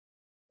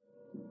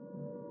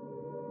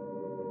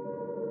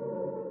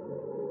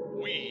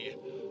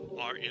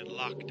in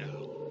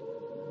lockdown.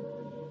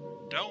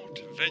 Don't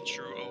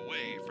venture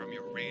away from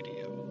your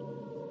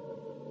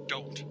radio.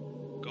 Don't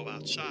go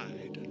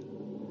outside.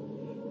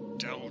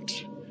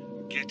 Don't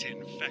get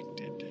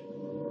infected.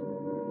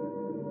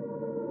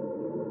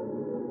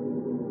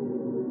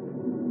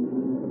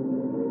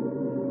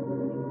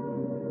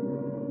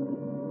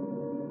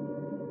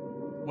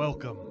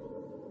 Welcome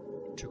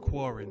to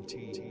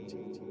Quarantine.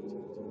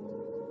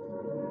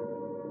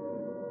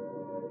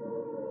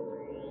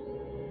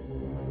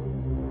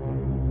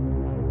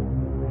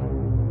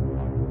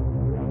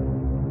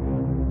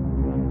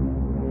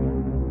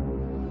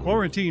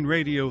 Quarantine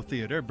Radio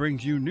Theater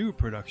brings you new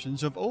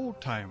productions of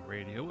old-time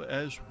radio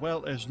as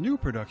well as new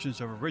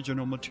productions of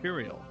original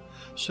material.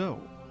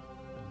 So,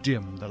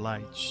 dim the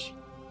lights,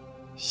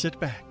 sit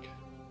back,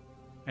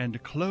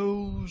 and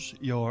close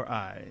your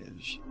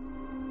eyes.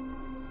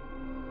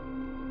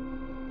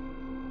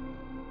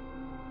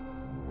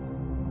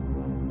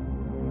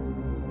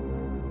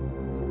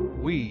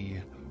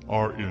 We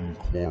are in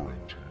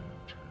quarantine.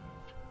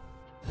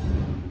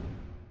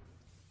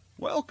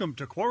 Welcome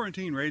to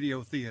Quarantine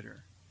Radio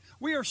Theater.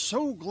 We are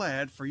so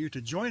glad for you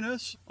to join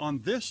us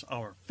on this,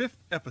 our 5th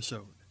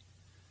episode.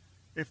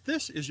 If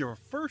this is your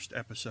first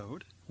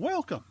episode,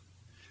 welcome,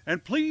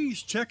 and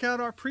please check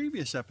out our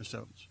previous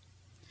episodes.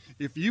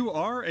 If you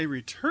are a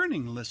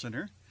returning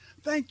listener,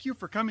 thank you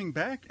for coming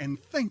back, and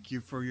thank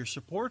you for your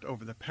support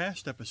over the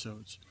past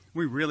episodes.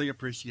 We really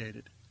appreciate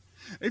it.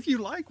 If you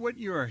like what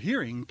you are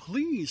hearing,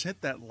 please hit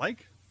that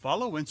like,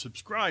 follow, and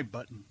subscribe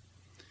button.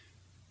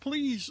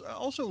 Please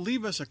also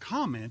leave us a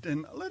comment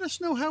and let us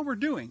know how we're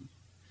doing.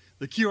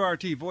 The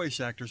QRT voice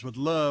actors would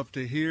love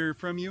to hear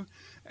from you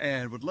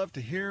and would love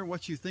to hear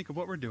what you think of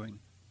what we're doing.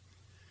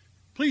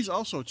 Please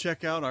also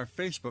check out our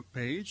Facebook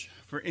page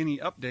for any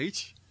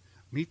updates,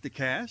 meet the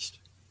cast,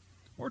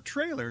 or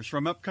trailers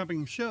from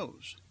upcoming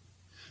shows.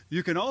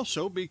 You can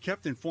also be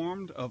kept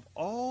informed of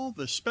all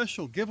the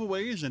special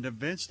giveaways and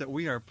events that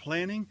we are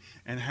planning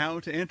and how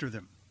to enter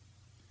them.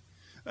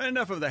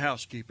 Enough of the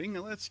housekeeping,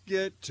 let's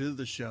get to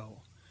the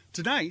show.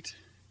 Tonight,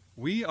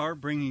 we are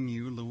bringing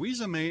you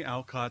Louisa May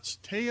Alcott's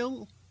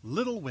tale,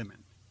 Little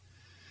Women.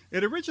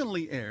 It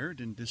originally aired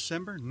in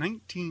December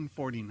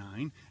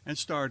 1949 and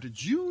starred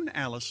June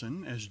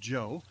Allyson as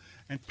Jo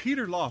and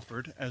Peter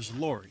Lawford as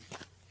Laurie.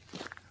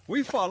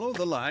 We follow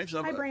the lives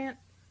of... Hi, Brant.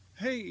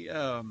 Hey,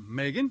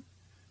 Megan.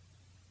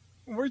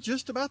 We're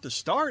just about to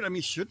start.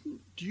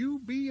 Shouldn't you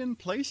be in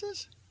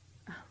places?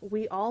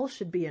 We all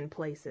should be in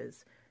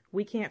places.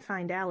 We can't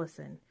find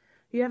Allison.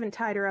 You haven't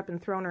tied her up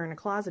and thrown her in a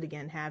closet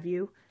again, have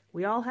you?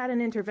 We all had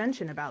an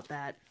intervention about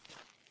that.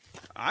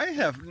 I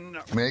have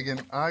no... Megan,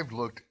 I've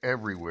looked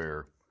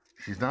everywhere.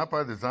 She's not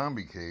by the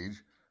zombie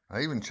cage. I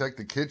even checked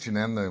the kitchen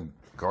and the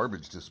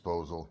garbage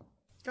disposal.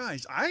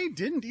 Guys, I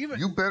didn't even...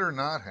 You better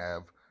not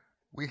have.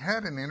 We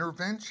had an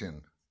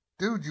intervention.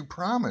 Dude, you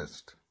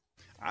promised.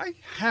 I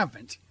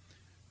haven't.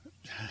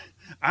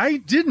 I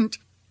didn't.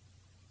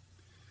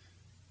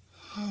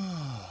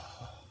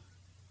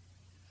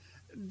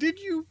 Did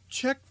you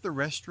check the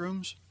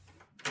restrooms?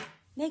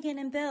 Megan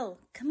and Bill,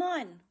 come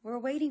on. We're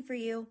waiting for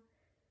you.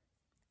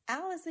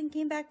 Allison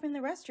came back from the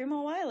restroom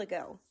a while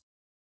ago.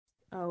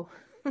 Oh,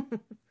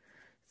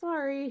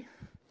 sorry.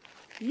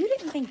 You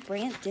didn't think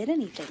Brant did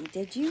anything,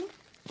 did you?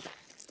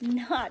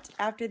 Not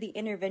after the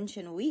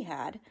intervention we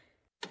had.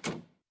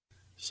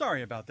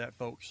 Sorry about that,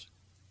 folks.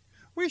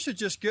 We should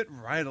just get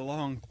right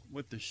along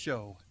with the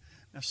show.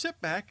 Now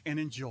sit back and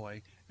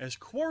enjoy as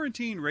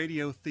Quarantine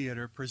Radio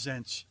Theater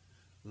presents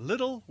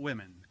Little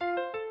Women.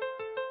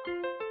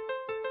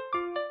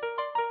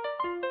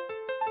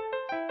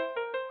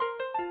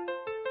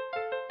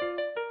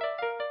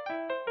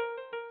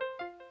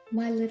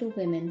 My little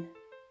women,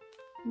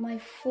 my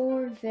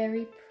 4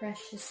 very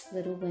precious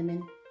little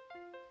women.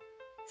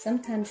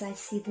 Sometimes I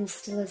see them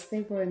still as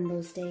they were in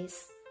those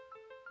days,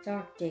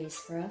 dark days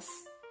for us,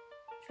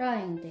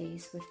 trying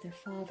days with their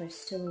father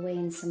still away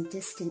in some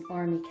distant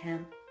army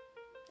camp.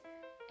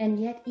 And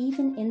yet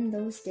even in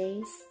those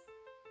days,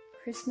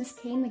 Christmas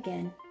came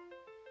again,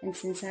 and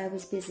since I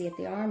was busy at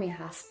the army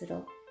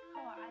hospital,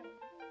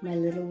 my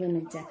little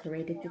women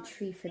decorated the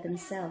tree for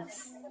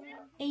themselves.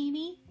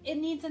 Amy, it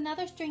needs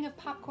another string of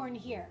popcorn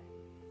here.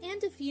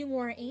 And a few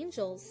more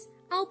angels.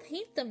 I'll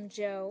paint them,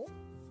 Jo.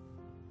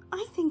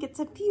 I think it's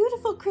a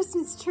beautiful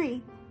Christmas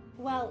tree.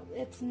 Well,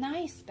 it's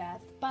nice, Beth,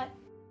 but...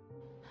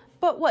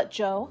 But what,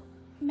 Jo?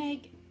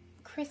 Meg,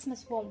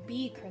 Christmas won't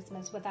be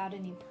Christmas without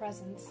any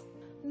presents.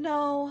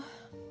 No.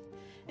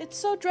 It's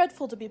so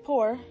dreadful to be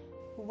poor.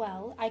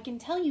 Well, I can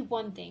tell you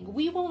one thing.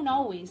 We won't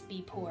always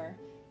be poor.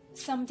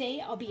 Someday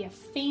I'll be a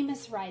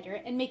famous writer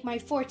and make my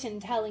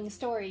fortune telling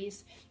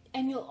stories.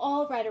 And you'll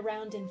all ride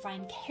around and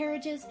find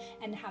carriages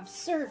and have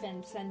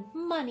servants and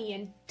money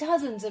and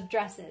dozens of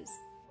dresses.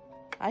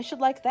 I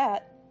should like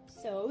that.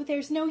 So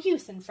there's no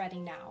use in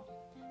fretting now.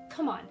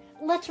 Come on,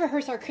 let's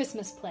rehearse our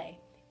Christmas play.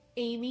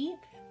 Amy,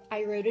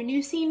 I wrote a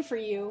new scene for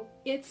you.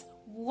 It's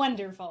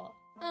wonderful.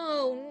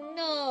 Oh,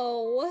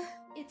 no.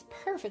 It's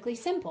perfectly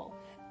simple.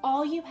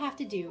 All you have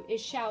to do is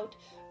shout,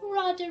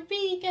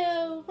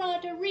 Rodrigo,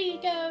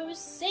 Rodrigo,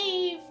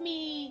 save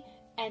me,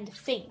 and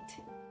faint.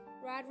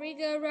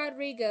 Rodrigo,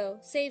 Rodrigo,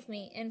 save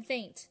me and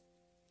faint.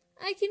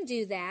 I can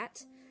do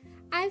that.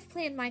 I've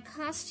planned my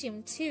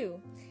costume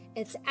too.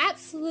 It's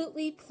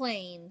absolutely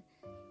plain,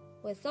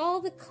 with all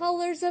the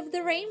colors of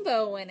the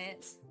rainbow in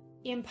it.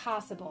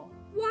 Impossible.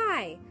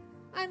 Why?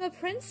 I'm a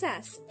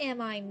princess, am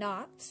I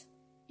not?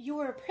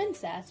 You're a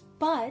princess,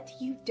 but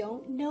you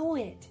don't know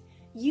it.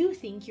 You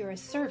think you're a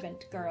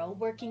servant girl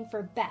working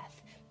for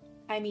Beth.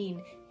 I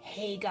mean,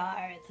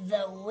 Hagar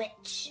the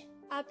witch.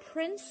 A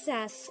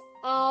princess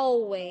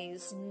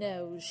always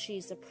knows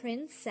she's a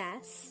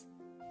princess.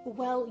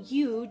 Well,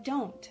 you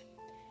don't.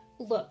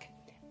 Look,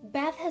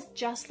 Beth has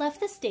just left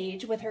the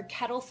stage with her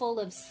kettle full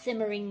of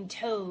simmering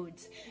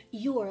toads.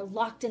 You're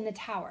locked in the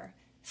tower.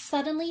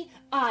 Suddenly,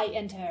 I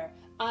enter.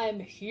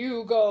 I'm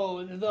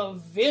Hugo the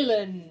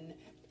villain.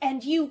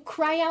 And you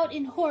cry out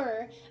in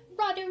horror,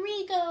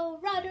 Rodrigo,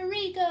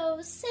 Rodrigo,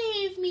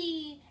 save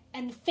me,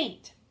 and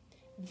faint.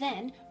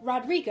 Then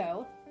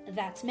Rodrigo,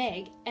 that's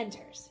Meg,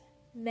 enters.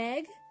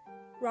 Meg?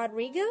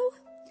 Rodrigo?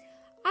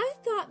 I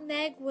thought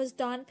Meg was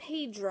Don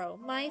Pedro,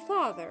 my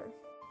father.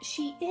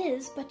 She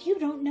is, but you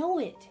don't know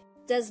it.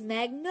 Does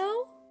Meg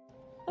know?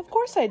 Of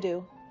course I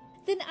do.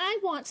 Then I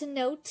want to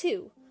know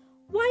too.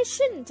 Why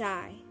shouldn't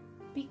I?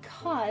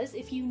 Because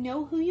if you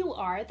know who you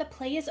are, the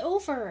play is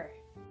over.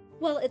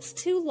 Well, it's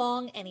too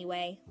long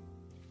anyway.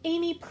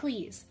 Amy,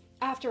 please.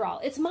 After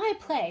all, it's my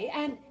play,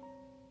 and...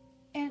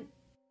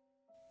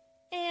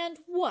 And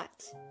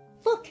what?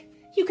 Look,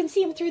 you can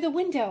see him through the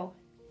window.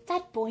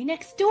 That boy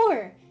next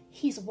door.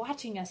 He's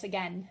watching us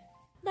again.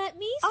 Let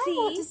me I see.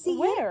 want to see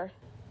Where?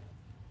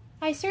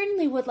 I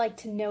certainly would like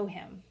to know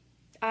him.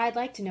 I'd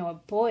like to know a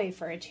boy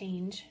for a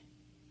change.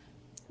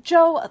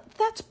 Jo,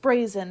 that's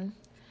brazen.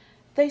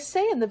 They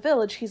say in the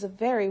village he's a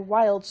very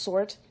wild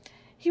sort.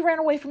 He ran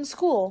away from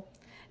school,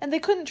 and they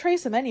couldn't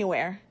trace him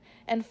anywhere.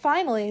 And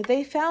finally,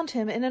 they found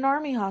him in an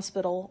army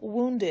hospital,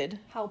 wounded.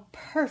 How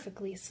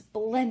perfectly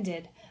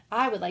splendid.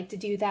 I would like to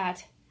do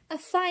that. A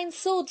fine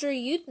soldier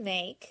you'd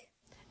make.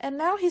 And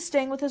now he's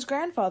staying with his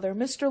grandfather,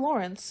 Mr.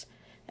 Lawrence.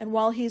 And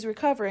while he's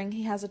recovering,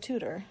 he has a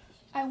tutor.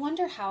 I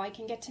wonder how I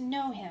can get to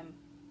know him.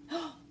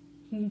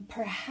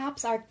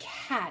 Perhaps our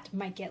cat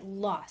might get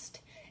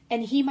lost,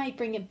 and he might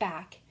bring it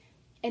back,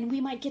 and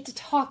we might get to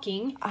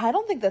talking. I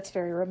don't think that's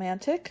very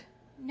romantic.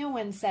 No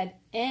one said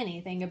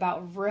anything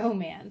about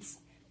romance.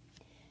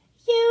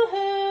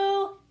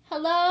 Yoo-hoo!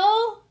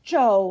 Hello?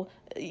 Jo,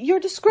 you're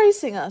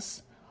disgracing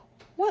us.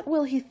 What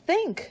will he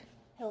think?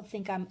 He'll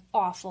think I'm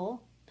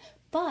awful,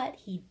 but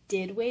he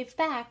did wave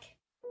back.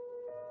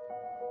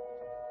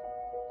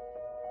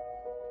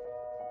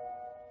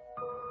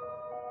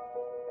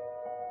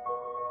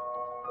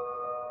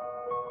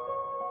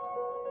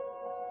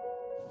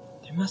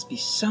 There must be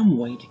some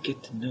way to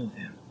get to know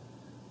them.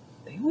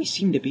 They always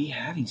seem to be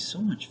having so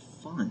much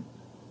fun.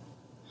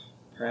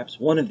 Perhaps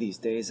one of these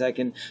days I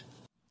can...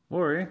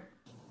 Laurie,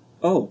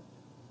 Oh,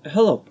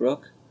 hello,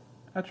 Brooke.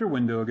 at your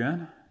window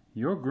again.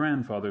 Your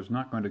grandfather's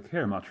not going to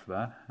care much for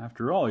that.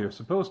 After all, you're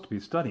supposed to be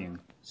studying.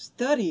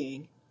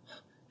 Studying?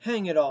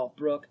 Hang it all,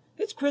 Brooke.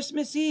 It's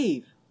Christmas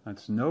Eve.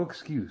 That's no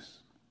excuse.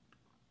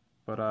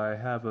 But I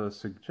have a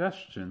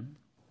suggestion.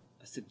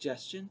 A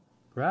suggestion?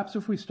 Perhaps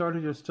if we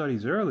started your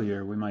studies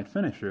earlier, we might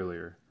finish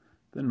earlier.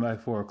 Then by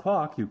 4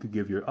 o'clock, you could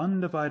give your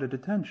undivided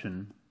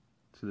attention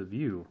to the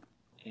view.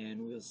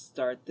 And we'll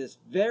start this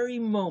very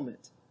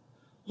moment.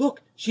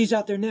 Look, she's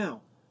out there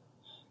now.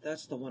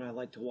 That's the one I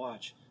like to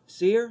watch.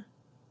 See her?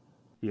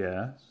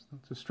 Yes,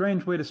 it's a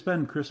strange way to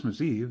spend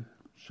Christmas Eve,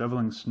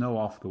 shoveling snow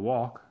off the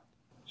walk.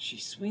 She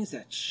swings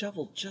that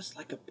shovel just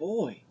like a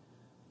boy.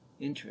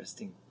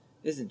 Interesting,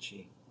 isn't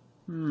she?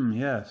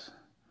 Yes.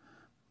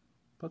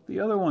 But the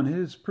other one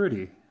is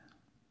pretty.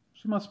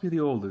 She must be the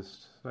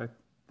oldest, I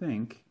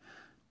think.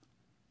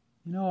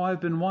 You know,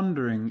 I've been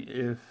wondering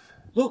if...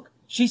 Look,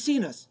 she's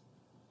seen us.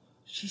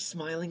 She's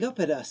smiling up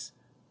at us.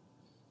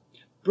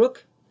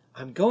 Brooke,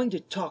 I'm going to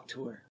talk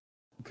to her.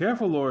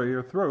 Careful, Laurie,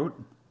 your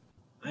throat.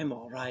 I'm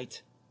all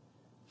right.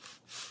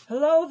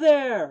 Hello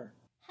there!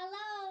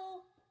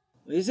 Hello!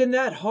 Isn't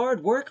that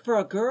hard work for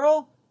a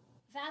girl?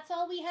 That's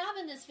all we have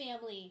in this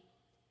family.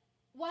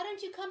 Why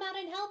don't you come out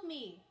and help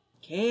me?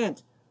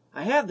 Can't.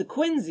 I have the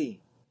quinsy.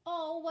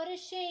 Oh, what a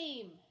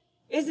shame.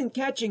 Isn't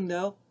catching,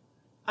 though.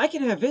 I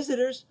can have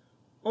visitors,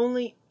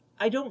 only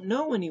I don't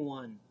know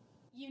anyone.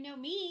 You know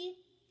me.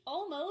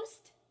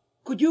 Almost.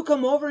 Could you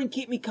come over and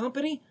keep me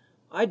company?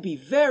 I'd be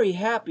very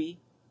happy.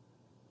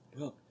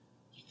 Brooke,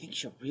 you think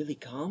she'll really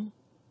come?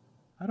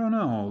 I don't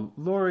know.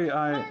 Laurie,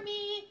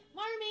 Marmee!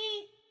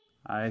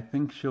 I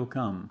think she'll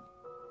come.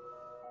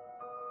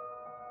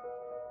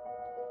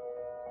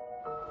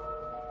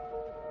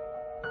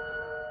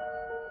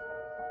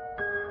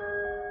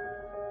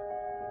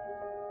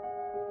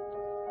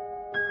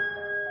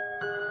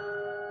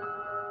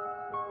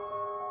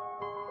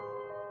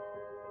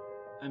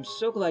 I'm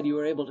so glad you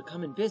were able to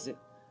come and visit.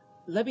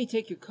 Let me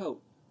take your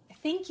coat.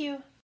 Thank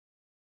you.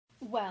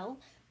 Well,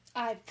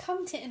 I've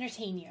come to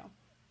entertain you.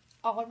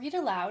 I'll read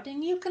aloud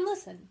and you can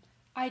listen.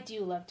 I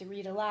do love to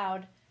read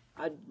aloud.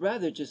 I'd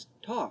rather just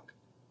talk,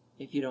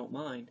 if you don't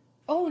mind.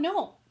 Oh,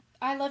 no.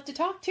 I love to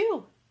talk,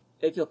 too.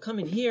 If you'll come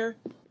in here.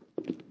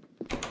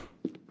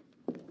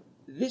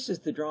 This is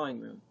the drawing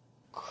room.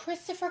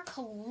 Christopher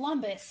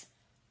Columbus.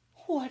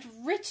 What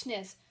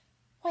richness.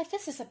 Why,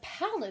 this is a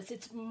palace.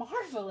 It's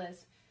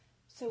marvelous.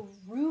 So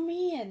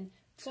roomy and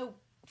so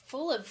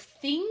full of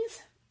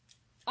things.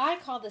 I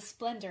call this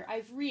splendor.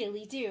 I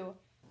really do.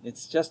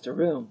 It's just a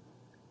room.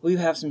 Will you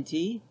have some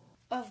tea?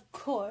 Of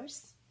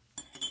course.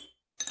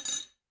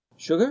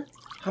 Sugar?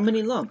 How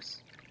many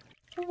lumps?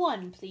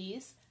 1,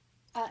 please.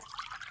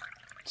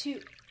 2,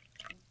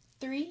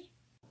 3.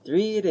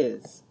 3 it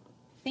is.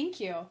 Thank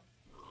you.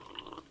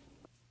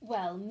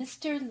 Well,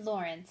 Mr.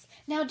 Lawrence,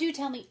 now do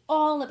tell me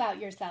all about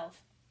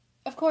yourself.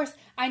 Of course,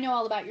 I know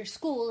all about your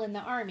school and the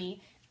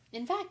army.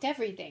 In fact,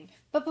 everything.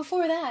 But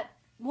before that,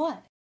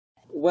 what?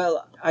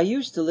 Well, I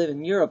used to live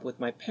in Europe with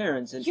my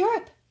parents and...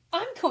 Europe!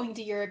 I'm going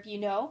to Europe, you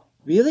know.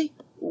 Really?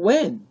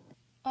 When?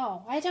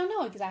 Oh, I don't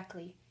know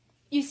exactly.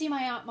 You see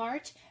my Aunt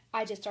March?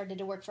 I just started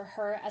to work for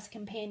her as a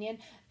companion,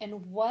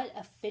 and what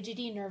a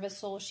fidgety, nervous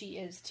soul she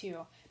is,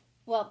 too.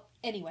 Well,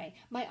 anyway,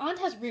 my aunt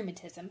has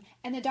rheumatism,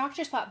 and the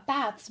doctors thought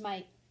baths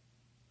might...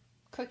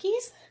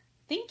 Cookies?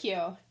 Thank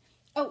you.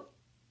 Oh,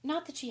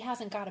 not that she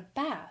hasn't got a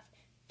bath.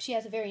 She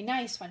has a very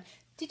nice one.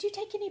 Did you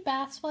take any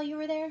baths while you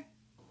were there?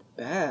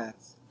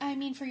 Baths? I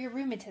mean for your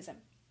rheumatism.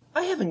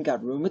 I haven't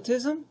got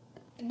rheumatism.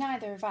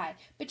 Neither have I.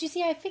 But you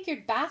see, I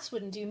figured baths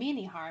wouldn't do me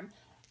any harm.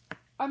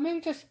 I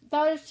mean,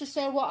 that is to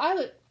say, well, I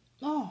would...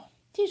 Oh,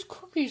 these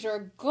cookies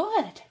are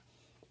good.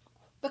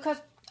 Because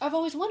I've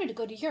always wanted to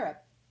go to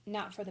Europe.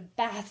 Not for the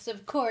baths,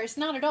 of course,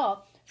 not at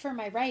all. For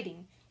my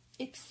writing.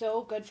 It's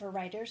so good for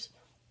writers.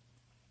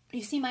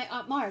 You see, my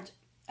Aunt Marge...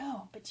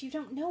 Oh, but you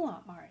don't know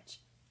Aunt Marge.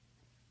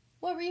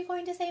 What were you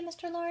going to say,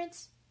 Mr.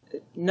 Lawrence?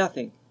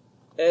 Nothing.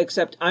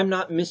 Except I'm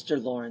not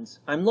Mr. Lawrence.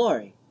 I'm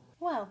Laurie.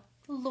 Well,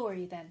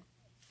 Laurie, then.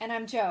 And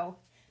I'm Jo.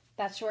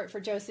 That's short for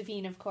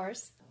Josephine, of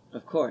course.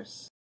 Of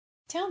course.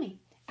 Tell me,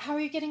 how are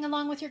you getting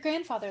along with your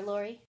grandfather,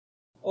 Laurie?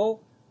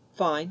 Oh,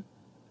 fine.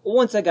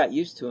 Once I got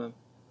used to him.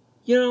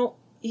 You know,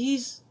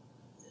 he's...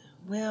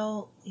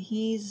 Oh,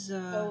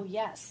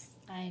 yes,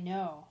 I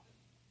know.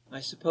 I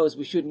suppose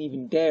we shouldn't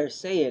even dare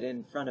say it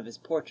in front of his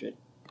portrait.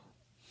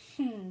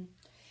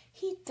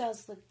 He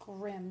does look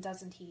grim,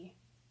 doesn't he?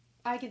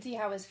 I can see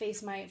how his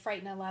face might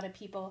frighten a lot of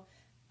people,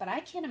 but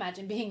I can't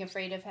imagine being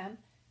afraid of him.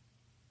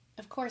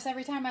 Of course,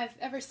 every time I've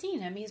ever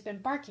seen him, he's been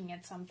barking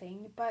at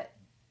something, but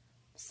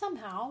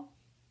somehow,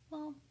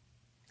 well,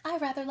 I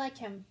rather like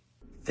him.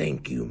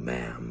 Thank you,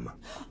 ma'am.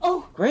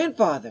 Oh!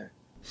 Grandfather!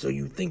 So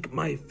you think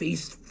my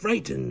face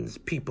frightens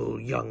people,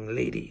 young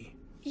lady?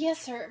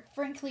 Yes, sir.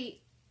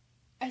 Frankly,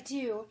 I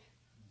do.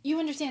 You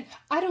understand,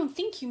 I don't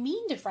think you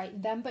mean to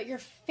frighten them, but your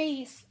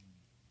face...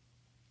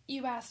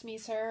 You asked me,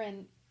 sir,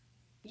 and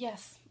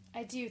yes,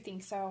 I do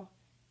think so.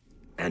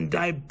 And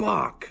I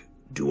bark,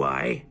 do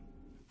I?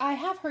 I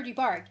have heard you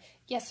bark.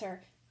 Yes,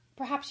 sir.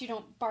 Perhaps you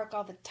don't bark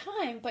all the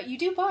time, but you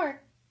do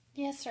bark.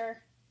 Yes, sir.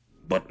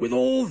 But with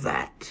all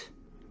that,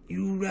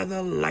 you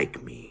rather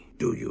like me,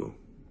 do you?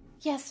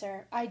 Yes,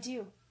 sir, I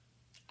do.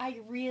 I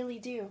really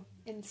do,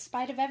 in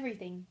spite of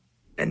everything.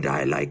 And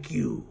I like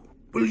you.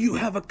 Will you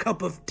have a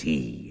cup of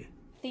tea?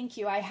 Thank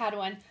you, I had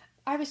one.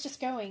 I was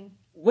just going.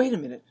 Wait a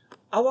minute.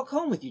 I'll walk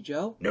home with you,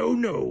 Jo.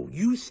 No,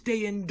 you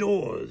stay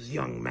indoors,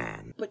 young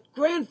man. But,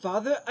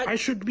 Grandfather, I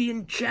should be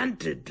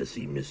enchanted to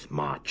see Miss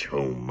March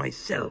home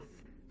myself.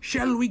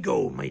 Shall we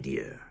go, my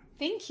dear?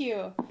 Thank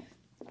you.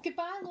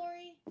 Goodbye,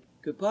 Laurie.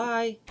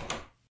 Goodbye.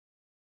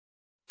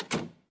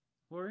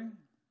 Laurie?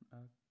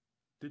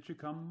 Did you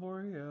come,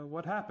 Laurie?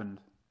 What happened?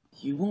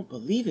 You won't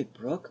believe it,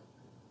 Brooke.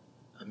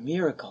 A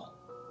miracle.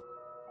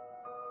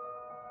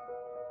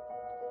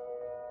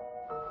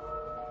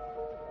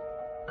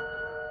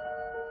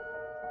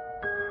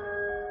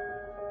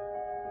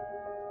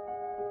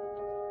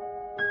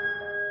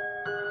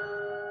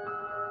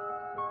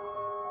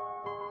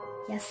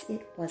 Yes,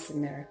 it was a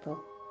miracle.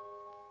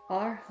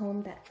 Our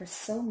home that for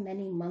so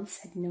many months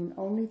had known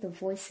only the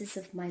voices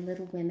of my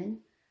little women,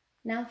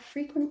 now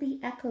frequently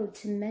echoed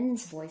to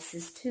men's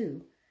voices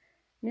too.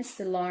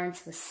 Mr.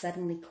 Lawrence was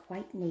suddenly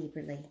quite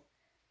neighborly,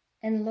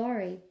 and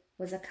Laurie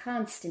was a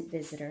constant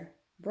visitor.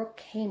 Brooke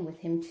came with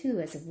him too,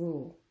 as a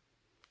rule.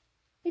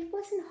 It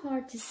wasn't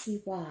hard to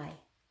see why.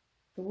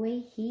 The way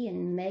he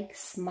and Meg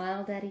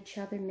smiled at each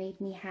other made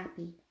me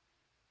happy,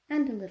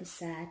 and a little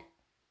sad.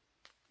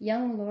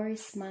 Young Laurie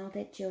smiled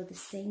at Jo the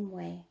same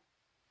way,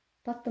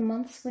 but the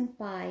months went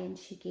by and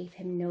she gave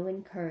him no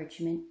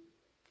encouragement.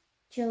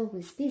 Jo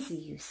was busy,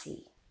 you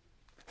see.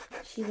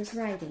 She was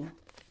writing.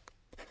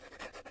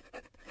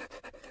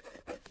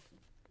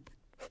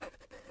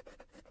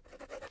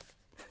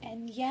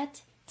 And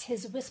yet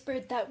 'tis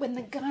whispered that when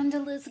the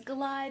gondolas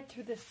glide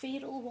through the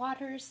fatal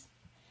waters,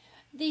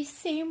 these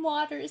same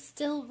waters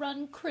still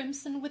run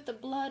crimson with the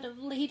blood of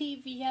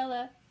Lady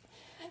Viella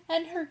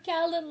and her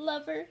gallant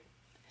lover,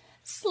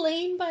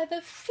 slain by the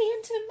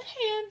phantom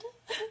hand.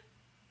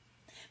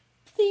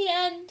 The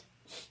end.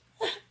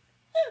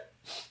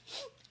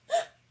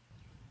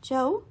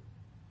 Jo?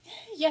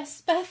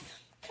 Yes, Beth,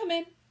 come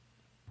in.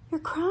 You're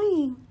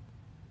crying.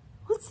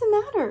 What's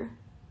the matter?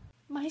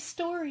 My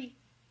story.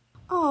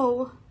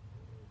 Oh,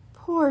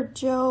 poor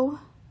Jo.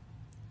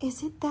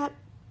 Is it that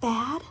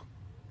bad?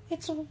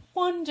 It's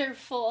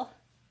wonderful.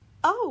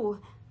 Oh,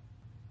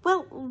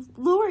 well,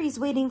 Laurie's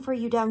waiting for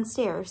you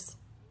downstairs.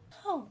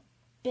 Oh,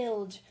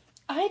 Bilge,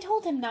 I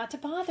told him not to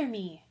bother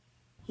me.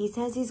 He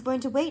says he's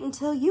going to wait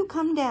until you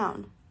come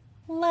down.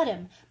 Let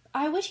him.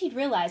 I wish he'd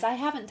realize I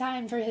haven't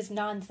time for his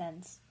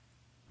nonsense.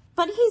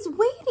 But he's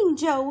waiting,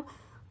 Jo.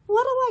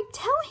 What'll I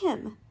tell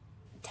him?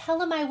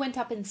 Tell him I went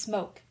up in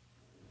smoke.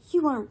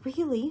 You aren't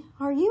really,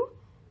 are you?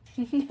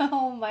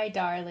 No, my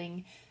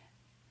darling.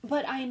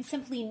 But I am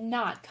simply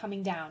not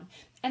coming down.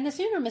 And the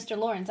sooner Mr.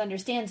 Lawrence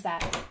understands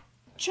that...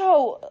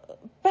 Jo,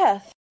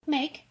 Beth.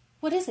 Meg,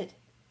 what is it?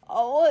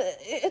 Oh,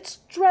 it's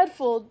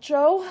dreadful,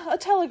 Jo. A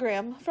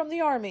telegram from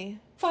the army.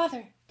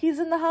 Father. He's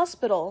in the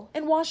hospital,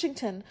 in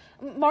Washington.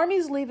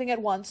 Marmy's leaving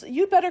at once.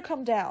 You'd better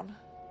come down.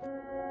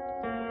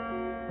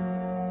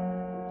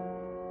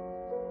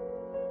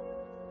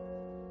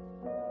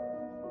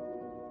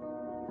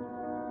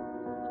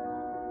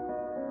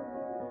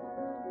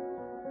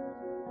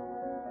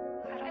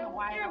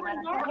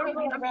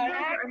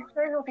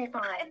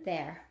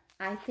 There.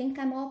 I think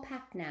I'm all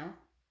packed now.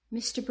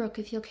 Mr. Brooke,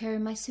 if you'll carry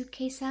my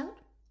suitcase out?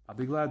 I'll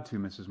be glad to,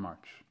 Mrs.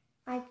 March.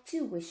 I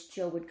do wish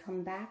Jo would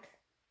come back.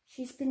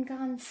 She's been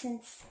gone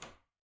since...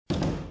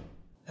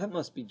 That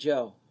must be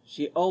Jo.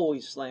 She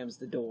always slams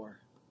the door.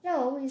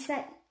 Jo, is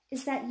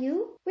that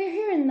you? We're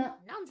here in the...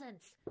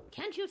 Nonsense.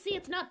 Can't you see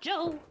it's not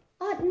Jo?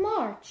 Aunt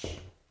March.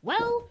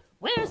 Well,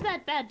 where's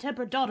that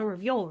bad-tempered daughter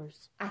of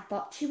yours? I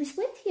thought she was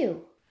with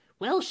you.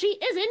 Well, she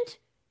isn't.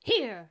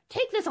 Here,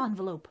 take this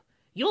envelope.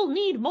 You'll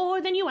need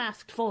more than you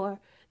asked for.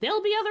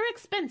 There'll be other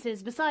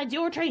expenses besides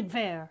your train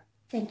fare.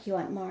 Thank you,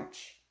 Aunt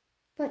March.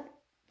 But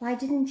why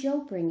didn't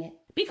Jo bring it?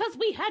 Because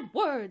we had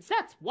words,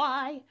 that's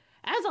why.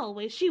 As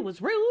always, she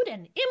was rude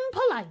and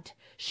impolite.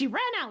 She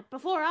ran out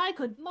before I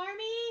could...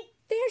 Marmee!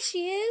 There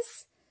she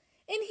is.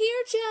 In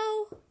here,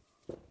 Jo.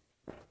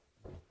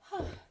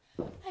 Oh,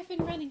 I've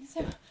been running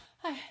so...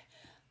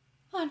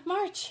 Aunt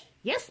March.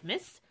 Yes,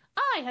 miss.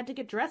 I had to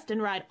get dressed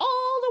and ride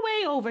all the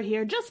way over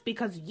here just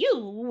because you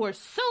were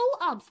so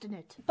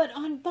obstinate. But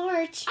Aunt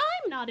March...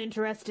 I'm not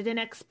interested in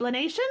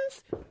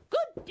explanations.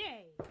 Good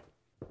day.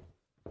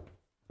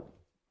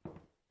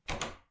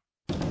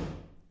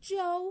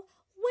 Jo,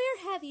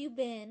 where have you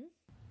been?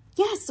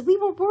 Yes, we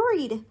were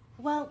worried.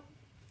 Well,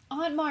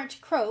 Aunt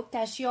March croaked,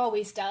 as she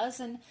always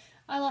does, and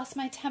I lost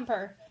my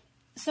temper.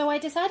 So I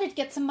decided to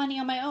get some money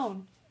on my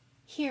own.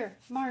 Here,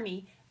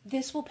 Marmee,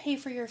 this will pay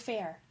for your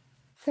fare.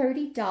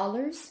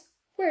 $30?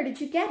 Where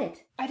did you get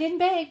it? I didn't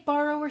beg,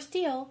 borrow, or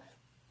steal.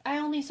 I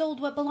only sold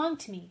what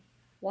belonged to me.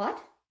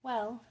 What?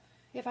 Well,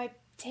 if I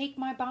take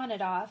my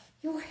bonnet off...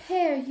 Your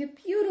hair, your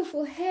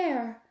beautiful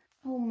hair.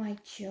 Oh, my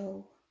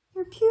Jo.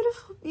 Your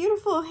beautiful,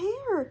 beautiful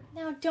hair.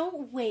 Now,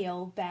 don't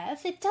wail,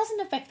 Beth. It doesn't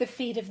affect the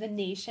fate of the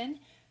nation.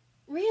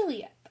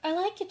 Really, I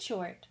like it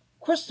short.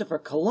 Christopher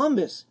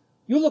Columbus!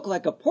 You look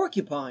like a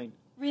porcupine.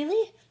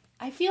 Really?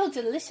 I feel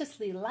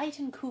deliciously light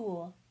and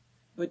cool.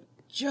 But,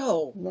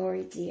 Jo...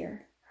 Laurie,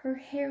 dear, her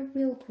hair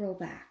will grow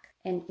back,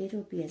 and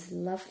it'll be as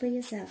lovely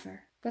as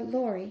ever. But,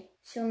 Laurie,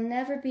 she'll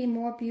never be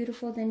more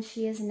beautiful than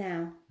she is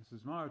now.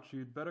 Mrs. March,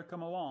 you'd better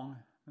come along.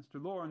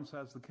 Mr. Lawrence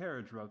has the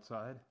carriage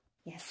outside.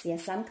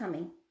 Yes, I'm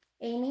coming.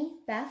 Amy,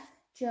 Beth,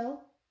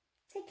 Jo,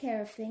 take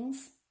care of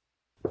things.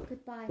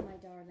 Goodbye, my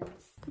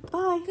darlings.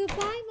 Goodbye.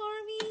 Goodbye,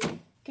 Marmee.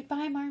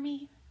 Goodbye,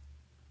 Marmee.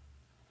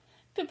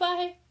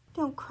 Goodbye.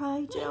 Don't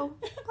cry, Jo.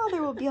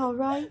 Father will be all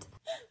right.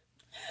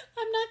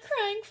 I'm not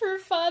crying for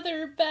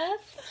Father,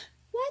 Beth.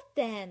 What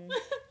then?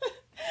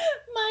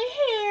 My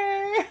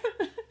hair.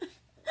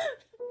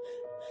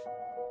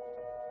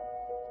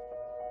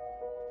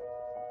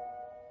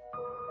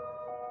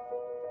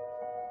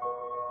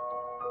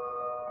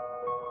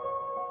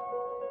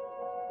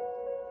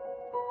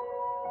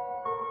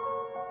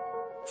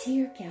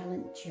 Dear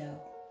gallant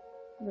Jo,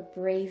 the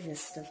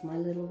bravest of my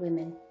little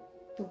women,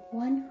 the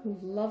one who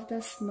loved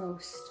us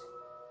most.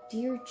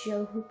 Dear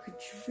Jo, who could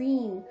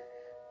dream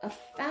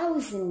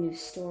 1,000 new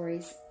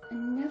stories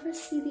and never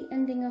see the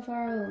ending of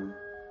our own.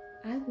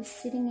 I was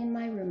sitting in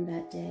my room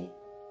that day.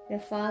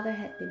 Their father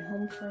had been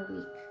home for a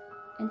week,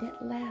 and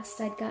at last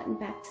I'd gotten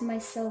back to my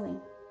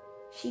sewing.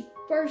 She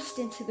burst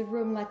into the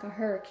room like a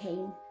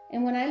hurricane,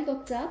 and when I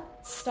looked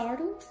up,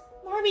 startled...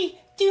 Marmee,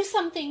 do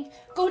something.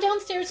 Go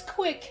downstairs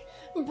quick.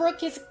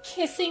 Brooke is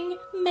kissing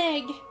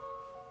Meg.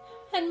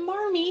 And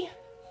Marmee,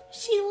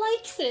 she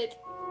likes it.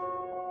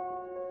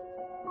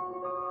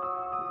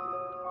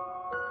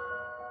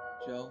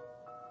 Jo?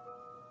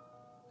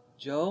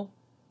 Jo?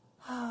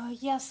 Oh,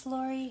 yes,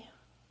 Laurie.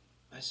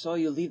 I saw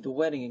you leave the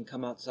wedding and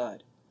come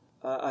outside.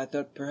 I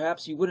thought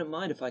perhaps you wouldn't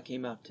mind if I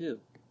came out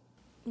too.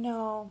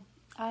 No,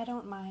 I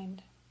don't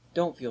mind.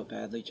 Don't feel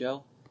badly,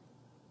 Jo.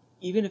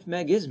 Even if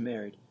Meg is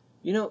married,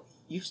 you know,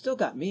 you've still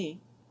got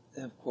me.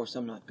 Of course,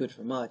 I'm not good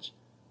for much,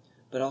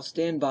 but I'll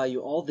stand by you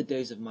all the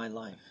days of my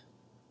life.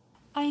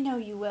 I know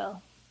you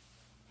will.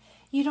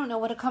 You don't know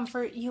what a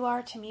comfort you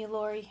are to me,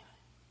 Laurie.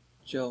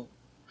 Jo,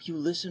 will you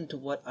listen to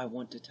what I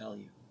want to tell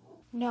you?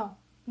 No,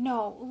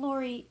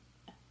 Laurie,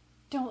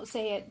 don't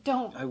say it,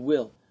 don't. I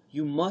will.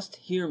 You must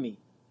hear me.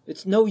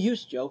 It's no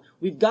use, Jo.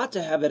 We've got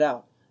to have it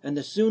out, and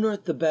the sooner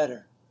the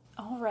better.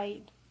 All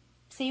right.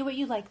 Say what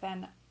you like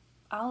then.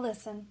 I'll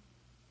listen.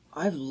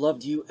 I've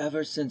loved you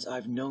ever since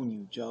I've known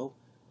you, Jo.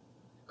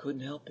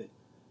 Couldn't help it.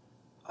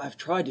 I've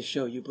tried to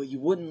show you, but you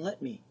wouldn't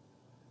let me.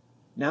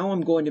 Now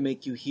I'm going to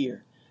make you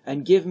hear,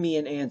 and give me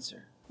an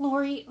answer.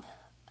 Laurie,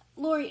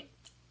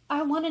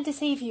 I wanted to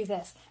save you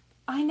this.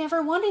 I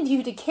never wanted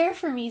you to care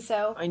for me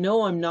so. I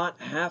know I'm not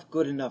half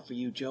good enough for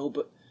you, Jo,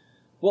 but,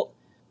 well,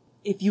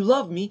 if you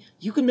love me,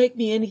 you can make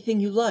me anything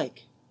you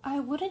like. I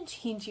wouldn't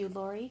change you,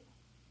 Laurie.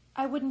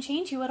 I wouldn't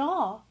change you at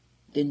all.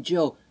 Then,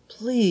 Jo,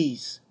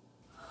 please.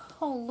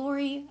 Oh,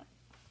 Laurie,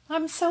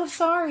 I'm so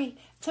sorry.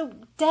 So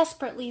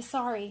desperately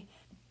sorry.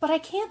 But I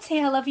can't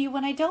say I love you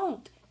when I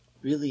don't.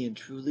 Really and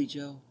truly,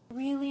 Jo?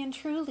 Really and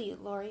truly,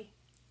 Laurie.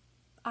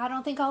 I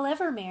don't think I'll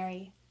ever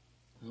marry.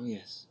 Oh,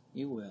 yes,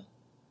 you will.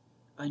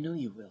 I know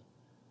you will.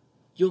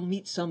 You'll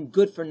meet some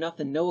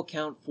good-for-nothing,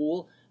 no-account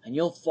fool, and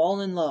you'll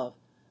fall in love,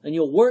 and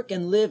you'll work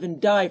and live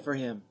and die for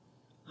him.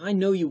 I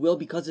know you will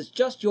because it's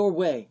just your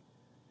way,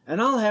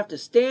 and I'll have to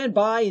stand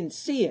by and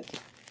see it.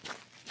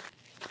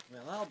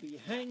 Well, I'll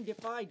be hanged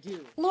if I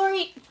do.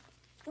 Laurie,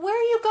 where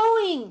are you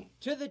going?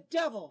 To the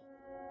devil!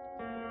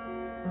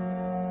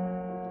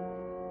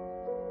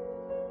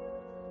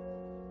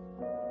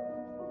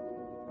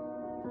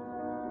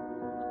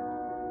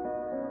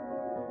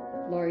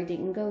 Laurie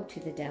didn't go to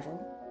the devil.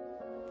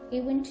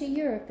 He went to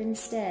Europe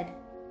instead.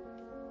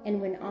 And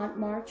when Aunt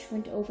March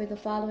went over the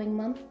following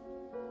month,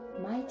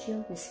 my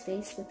Jill was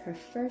faced with her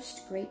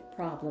first great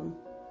problem.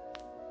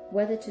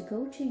 Whether to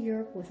go to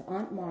Europe with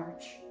Aunt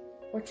March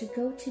or to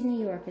go to New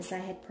York as I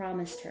had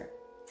promised her,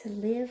 to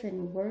live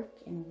and work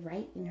and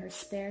write in her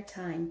spare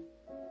time.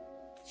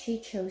 She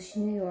chose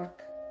New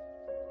York.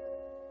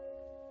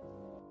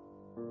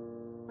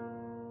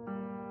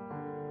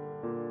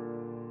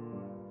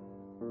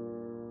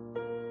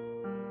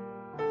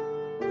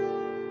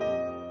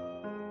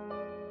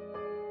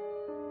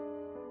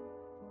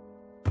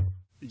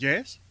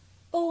 Yes?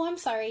 Oh, I'm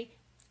sorry.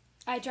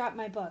 I dropped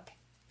my book.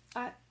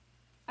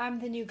 I'm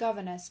the new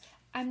governess.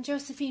 I'm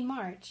Josephine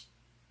March.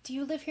 Do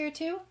you live here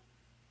too?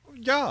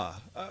 Yeah.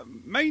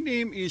 My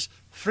name is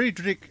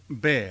Friedrich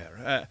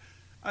Bear.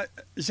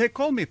 They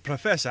call me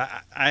Professor.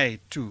 I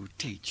too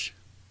teach.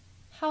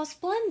 How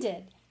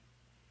splendid.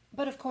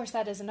 But of course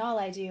that isn't all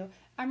I do.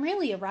 I'm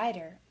really a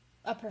writer.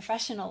 A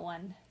professional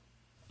one.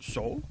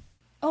 So?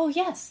 Oh,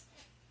 yes.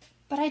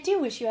 But I do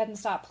wish you hadn't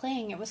stopped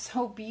playing. It was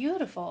so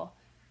beautiful.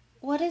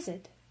 What is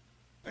it?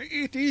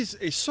 It is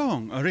a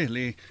song,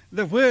 really.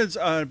 The words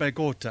are by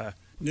Goethe.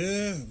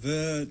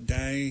 Never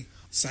die,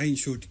 sein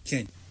should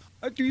ken.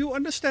 Do you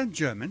understand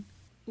German?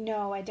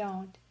 No, I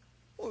don't.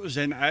 Oh,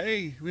 then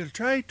I will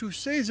try to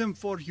say them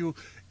for you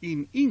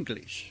in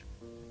English.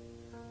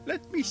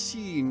 Let me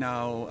see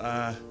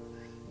now.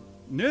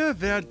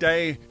 Never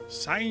die,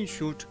 sein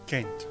should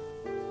kennt.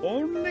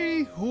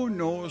 Only who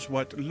knows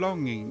what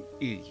longing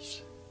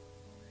is.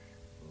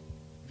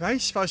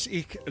 Weiß was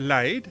ich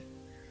leid,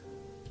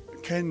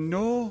 can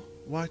know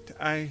what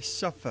I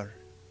suffer.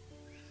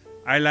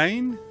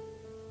 Allein,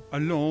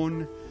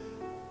 alone,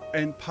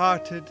 and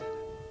parted,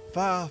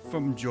 far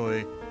from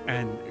joy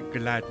and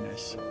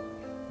gladness.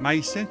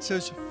 My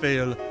senses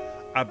fail,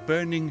 a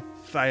burning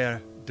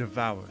fire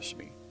devours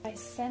me. My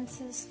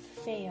senses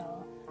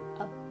fail,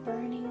 a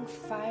burning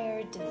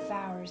fire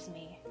devours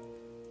me.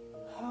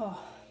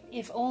 Oh,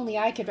 if only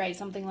I could write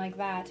something like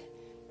that.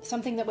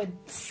 Something that would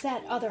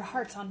set other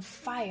hearts on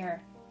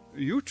fire.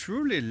 You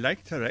truly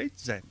like to write,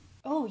 then?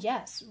 Oh,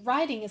 yes.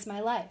 Writing is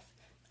my life.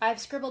 I've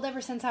scribbled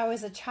ever since I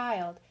was a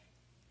child.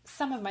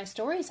 Some of my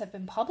stories have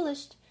been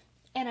published,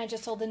 and I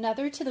just sold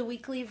another to the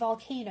weekly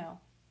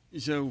Volcano.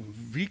 The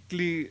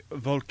weekly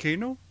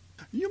Volcano?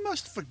 You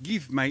must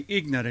forgive my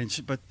ignorance,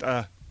 but,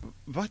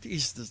 what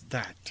is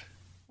that?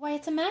 Why,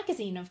 it's a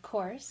magazine, of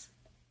course.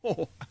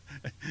 Oh,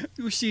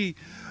 you see,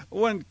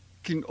 one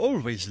can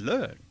always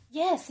learn.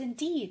 Yes,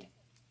 indeed.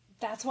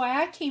 That's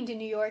why I came to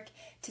New York,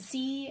 to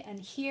see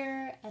and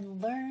hear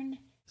and learn.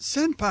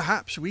 Then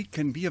perhaps we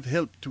can be of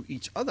help to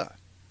each other.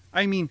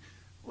 I mean,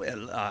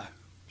 well,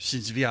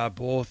 since we are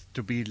both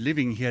to be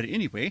living here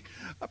anyway,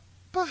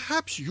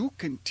 perhaps you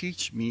can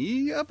teach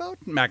me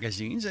about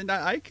magazines and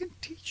I can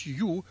teach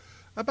you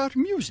about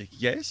music,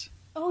 yes?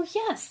 Oh,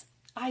 yes.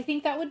 I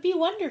think that would be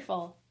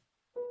wonderful.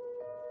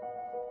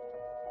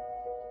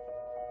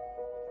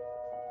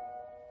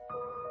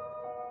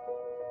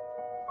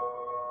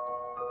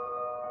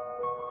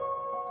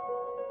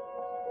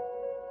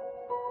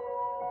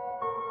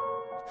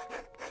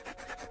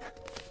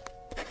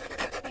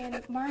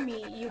 And,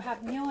 Marmee, you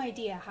have no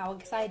idea how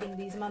exciting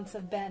these months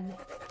have been.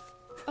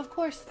 Of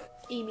course,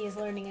 Amy is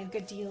learning a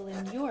good deal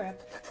in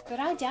Europe, but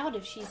I doubt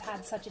if she's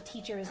had such a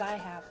teacher as I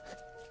have.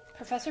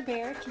 Professor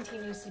Bear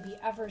continues to be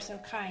ever so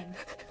kind.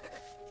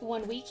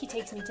 1 week he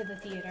takes me to the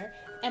theater,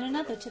 and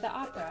another to the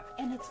opera,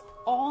 and it's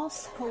all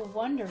so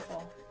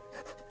wonderful.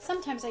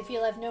 Sometimes I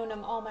feel I've known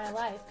him all my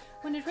life,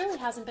 when it really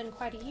hasn't been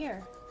quite a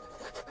year.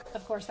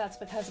 Of course, that's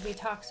because we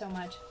talk so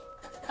much.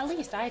 At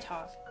least I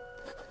talk.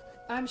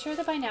 I'm sure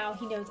that by now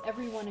he knows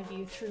every one of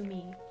you through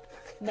me.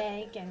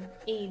 Meg and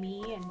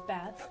Amy and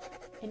Beth,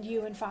 and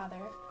you and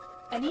Father,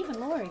 and even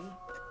Laurie.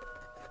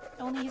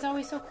 Only he's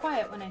always so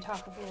quiet when I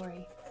talk of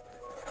Laurie.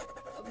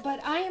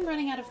 But I am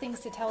running out of things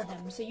to tell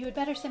him, so you had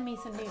better send me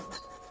some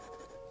news.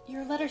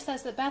 Your letter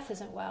says that Beth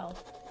isn't well.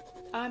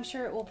 I'm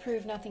sure it will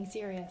prove nothing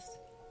serious.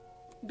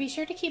 Be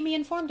sure to keep me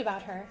informed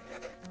about her.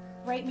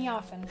 Write me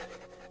often.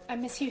 I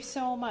miss you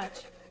so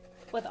much.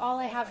 With all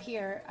I have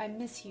here, I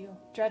miss you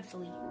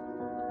dreadfully.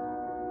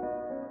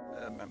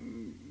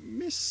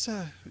 Miss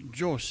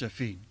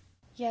Josephine.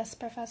 Yes,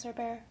 Professor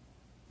Bear?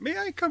 May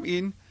I come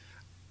in?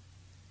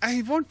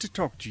 I want to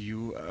talk to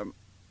you.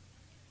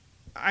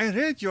 I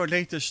read your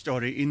latest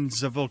story in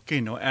the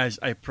volcano as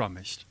I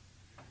promised.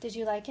 Did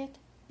you like it?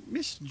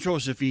 Miss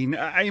Josephine,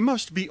 I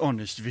must be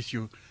honest with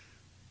you.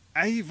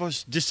 I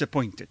was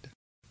disappointed.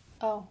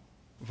 Oh.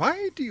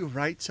 Why do you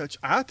write such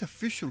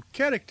artificial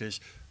characters,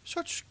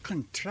 such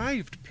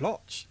contrived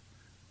plots?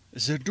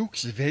 The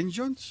Duke's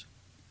vengeance?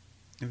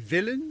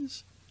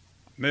 Villains?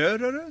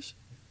 Murderers?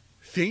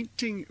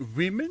 Fainting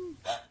women?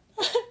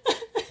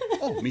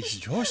 Oh, Miss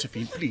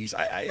Josephine, please,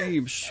 I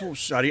am so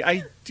sorry.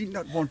 I did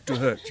not want to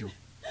hurt you.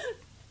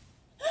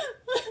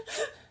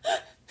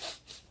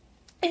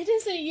 It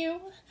isn't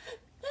you.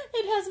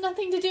 It has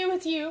nothing to do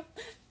with you.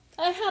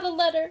 I had a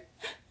letter.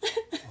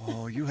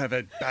 Oh, you have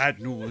had bad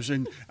news,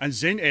 and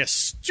then a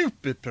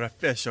stupid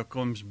professor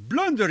comes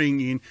blundering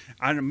in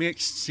and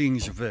makes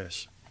things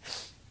worse.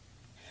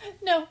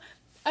 No,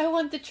 I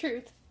want the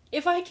truth.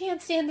 If I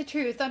can't stand the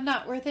truth, I'm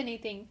not worth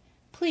anything.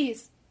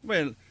 Please.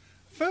 Well,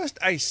 first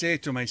I say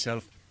to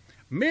myself,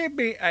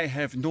 maybe I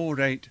have no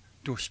right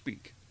to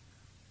speak.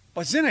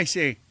 But then I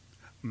say,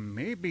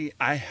 maybe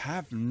I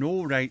have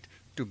no right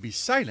to be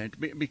silent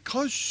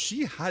because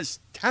she has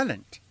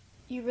talent.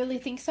 You really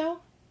think so?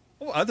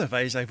 Oh,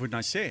 otherwise I would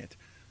not say it.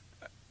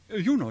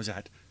 You know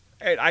that.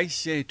 And I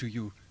say to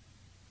you,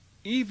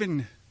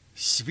 even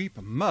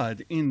sweep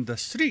mud in the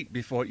street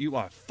before you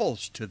are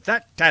false to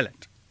that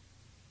talent.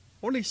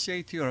 Only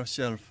say to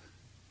yourself,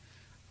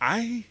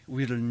 I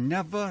will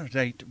never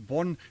write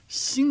one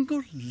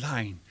single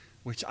line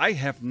which I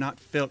have not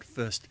felt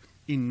first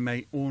in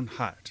my own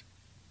heart.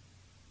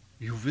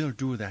 You will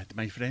do that,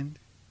 my friend?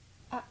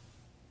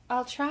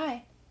 I'll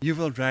try. You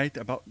will write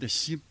about the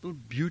simple,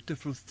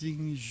 beautiful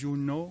things you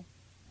know?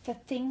 The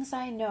things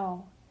I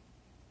know.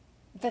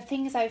 The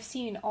things I've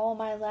seen all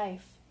my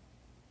life.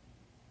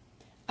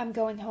 I'm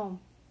going home.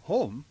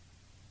 Home?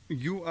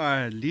 You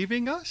are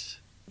leaving us?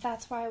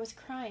 That's why I was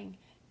crying.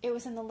 It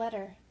was in the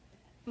letter.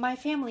 My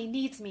family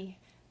needs me.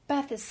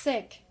 Beth is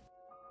sick.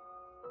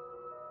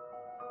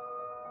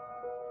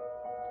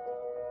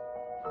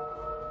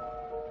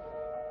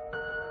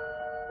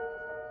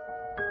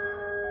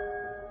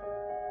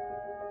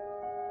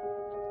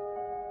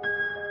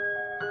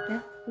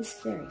 Beth was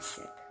very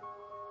sick.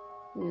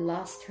 We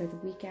lost her the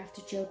week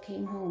after Jo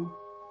came home.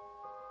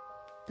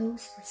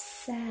 Those were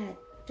sad,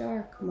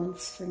 dark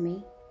months for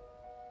me.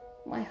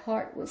 My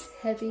heart was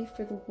heavy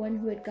for the one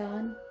who had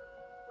gone,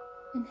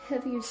 and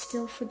heavier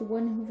still for the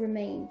one who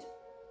remained.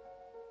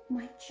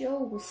 My Jo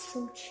was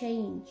so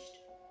changed,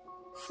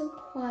 so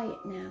quiet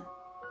now.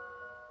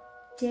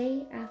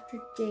 Day after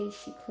day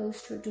she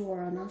closed her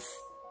door on us,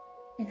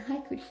 and I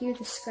could hear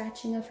the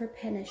scratching of her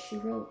pen as she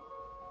wrote.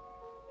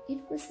 It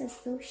was as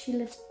though she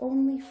lived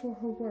only for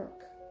her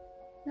work,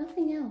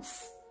 nothing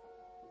else,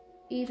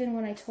 even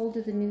when I told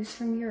her the news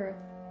from Europe.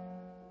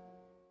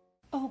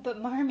 Oh,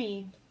 but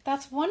Marmee,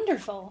 that's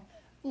wonderful.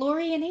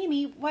 Laurie and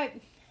Amy,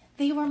 why,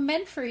 they were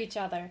meant for each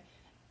other.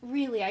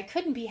 Really, I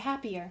couldn't be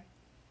happier.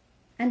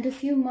 And a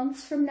few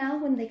months from now,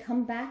 when they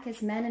come back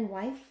as man and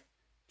wife?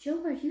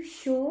 Jo, are you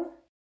sure?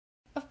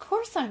 Of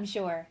course I'm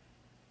sure.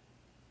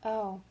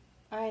 Oh,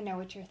 I know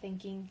what you're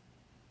thinking.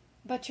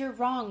 But you're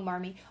wrong,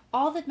 Marmee.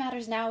 All that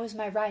matters now is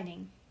my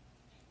writing.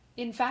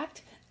 In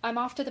fact, I'm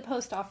off to the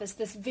post office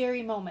this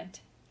very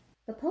moment.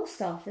 The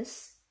post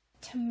office?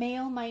 To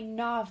mail my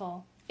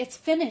novel. It's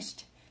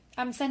finished.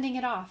 I'm sending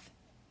it off.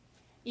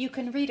 You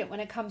can read it when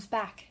it comes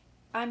back.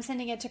 I'm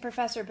sending it to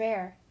Professor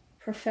Bear.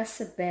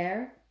 Professor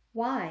Bear?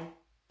 Why?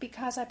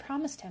 Because I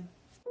promised him.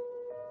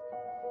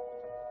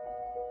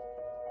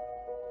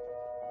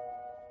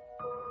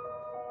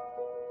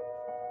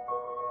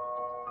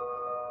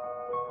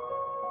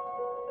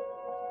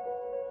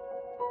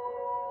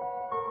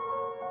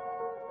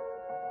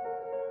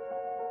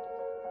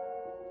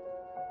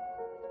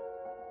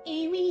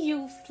 Amy,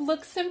 you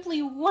look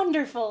simply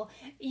wonderful.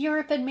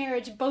 Europe and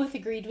marriage both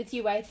agreed with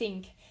you, I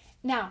think.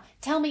 Now,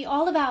 tell me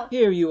all about...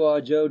 Here you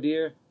are, Jo,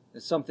 dear.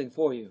 There's something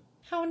for you.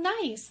 How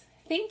nice.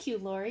 Thank you,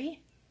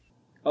 Laurie.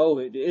 Oh,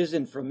 it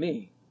isn't from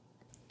me.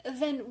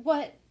 Then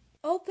what...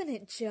 Open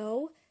it,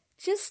 Jo.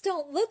 Just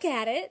don't look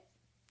at it.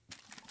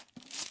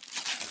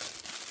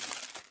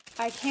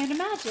 I can't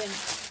imagine.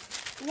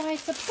 Why,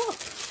 it's a book.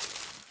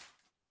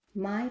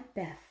 My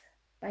Beth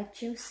by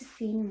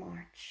Josephine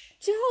March.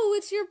 Joe,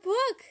 it's your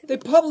book. They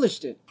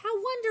published it. How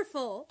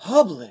wonderful.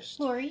 Published?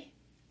 Laurie,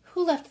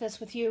 who left this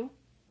with you?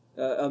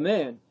 A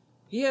man.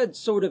 He had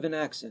sort of an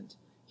accent.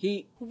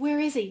 Where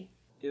is he?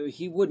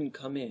 He wouldn't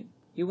come in.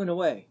 He went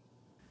away.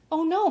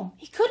 Oh, no,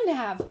 he couldn't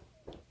have.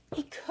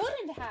 He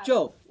couldn't have.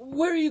 Joe,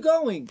 where are you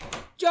going?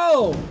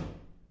 Joe!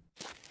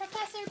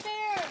 Professor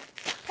Bear!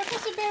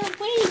 Professor Bear,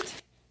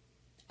 wait!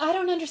 I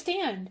don't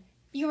understand.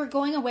 You were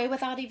going away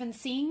without even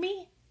seeing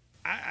me?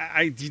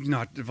 I did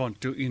not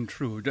want to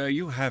intrude.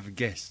 You have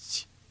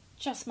guests.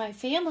 Just my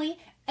family,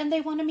 and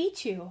they want to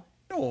meet you.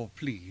 Oh,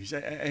 please.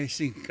 I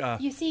think,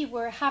 You see,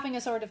 we're having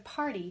a sort of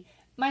party.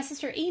 My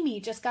sister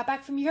Amy just got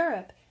back from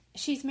Europe.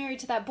 She's married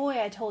to that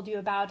boy I told you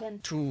about,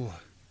 and... To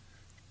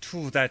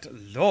that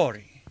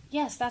Laurie.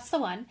 Yes, that's the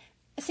one.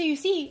 So you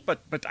see...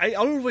 But I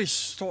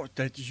always thought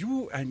that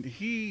you and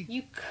he...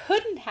 You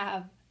couldn't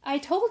have. I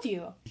told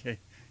you.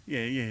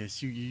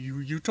 Yes,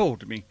 you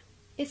told me.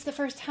 It's the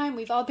first time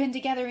we've all been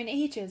together in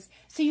ages,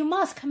 so you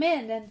must come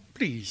in and...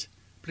 Please.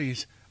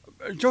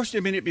 Just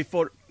a minute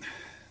before...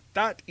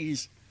 That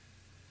is...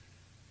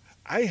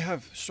 I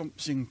have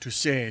something to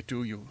say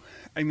to you.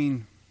 I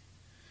mean,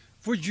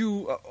 would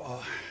you...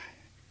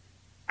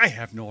 I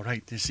have no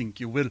right to think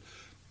you will,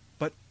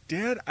 but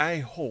dare I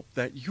hope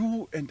that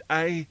you and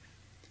I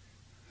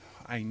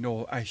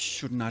know I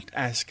should not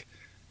ask.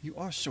 You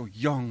are so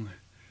young,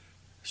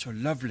 so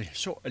lovely,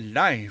 so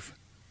alive.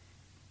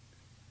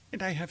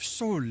 And I have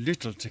so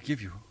little to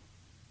give you.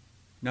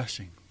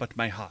 Nothing but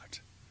my heart,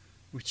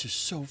 which is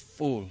so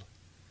full.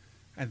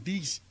 And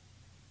these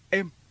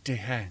empty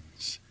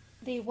hands.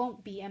 They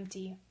won't be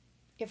empty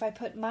if I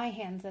put my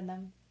hands in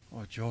them.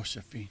 Oh,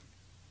 Josephine.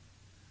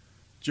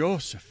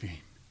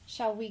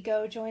 Shall we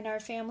go join our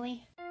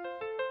family?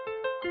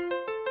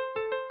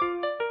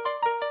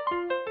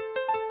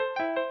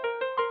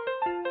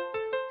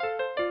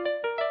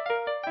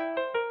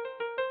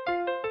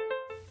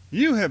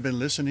 You have been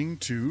listening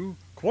to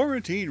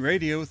Quarantine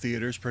Radio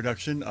Theater's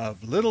production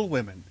of Little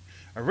Women,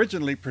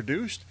 originally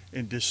produced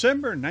in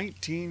December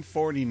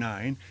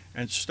 1949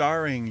 and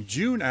starring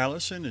June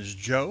Allyson as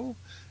Jo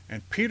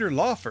and Peter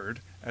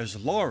Lawford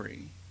as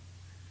Laurie.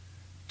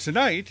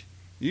 Tonight,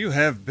 you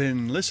have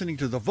been listening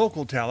to the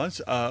vocal talents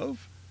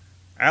of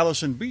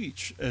Allison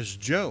Beach as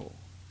Jo,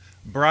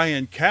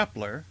 Brian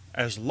Kapler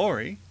as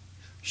Laurie,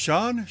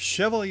 Sean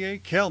Chevalier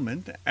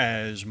Kelman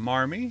as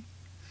Marmee,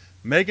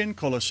 Megan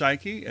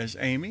Kolosaki as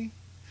Amy,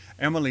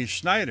 Emily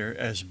Schneider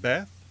as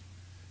Beth,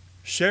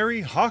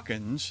 Sherry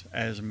Hawkins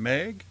as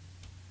Meg,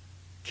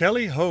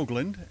 Kelly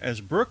Hoagland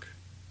as Brooke,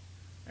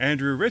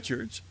 Andrew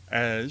Richards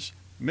as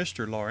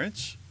Mr.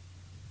 Lawrence,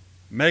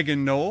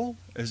 Megan Knoll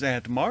as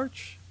Aunt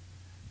March,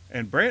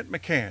 and Brant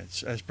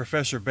McCants as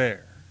Professor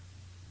Bear.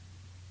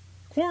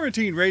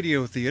 Quarantine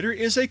Radio Theater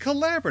is a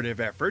collaborative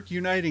effort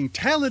uniting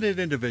talented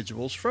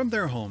individuals from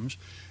their homes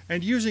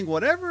and using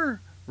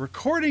whatever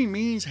recording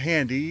means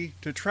handy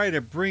to try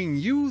to bring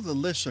you, the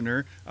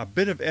listener, a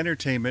bit of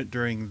entertainment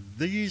during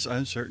these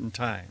uncertain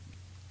times.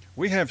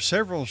 We have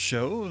several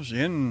shows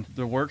in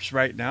the works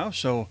right now,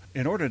 so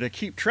in order to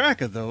keep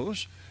track of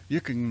those, you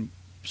can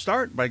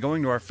start by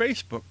going to our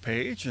Facebook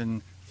page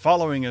and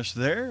following us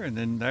there, and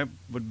then that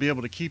would be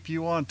able to keep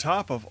you on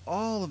top of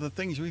all of the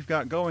things we've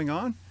got going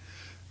on.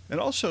 And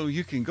also,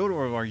 you can go to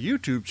our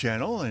YouTube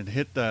channel and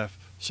hit the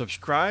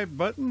subscribe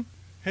button,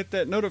 hit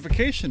that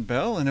notification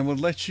bell, and it will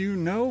let you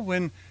know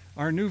when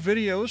our new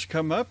videos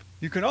come up.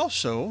 You can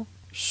also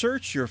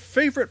search your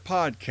favorite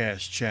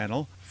podcast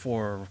channel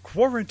for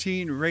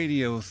Quarantine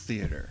Radio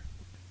Theater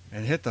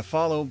and hit the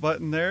follow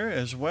button there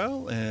as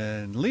well,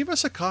 and leave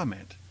us a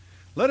comment.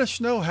 Let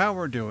us know how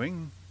we're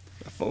doing.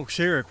 The folks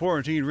here at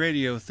Quarantine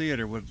Radio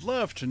Theater would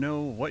love to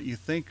know what you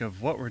think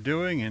of what we're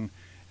doing and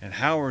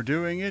how we're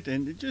doing it,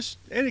 and just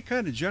any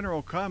kind of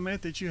general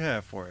comment that you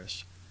have for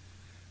us.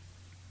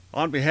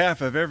 On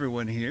behalf of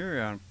everyone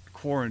here on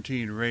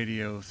Quarantine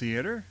Radio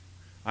Theater,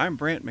 I'm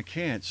Brant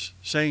McCants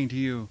saying to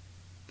you,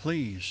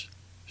 please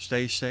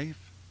stay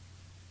safe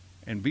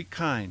and be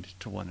kind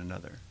to one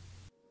another.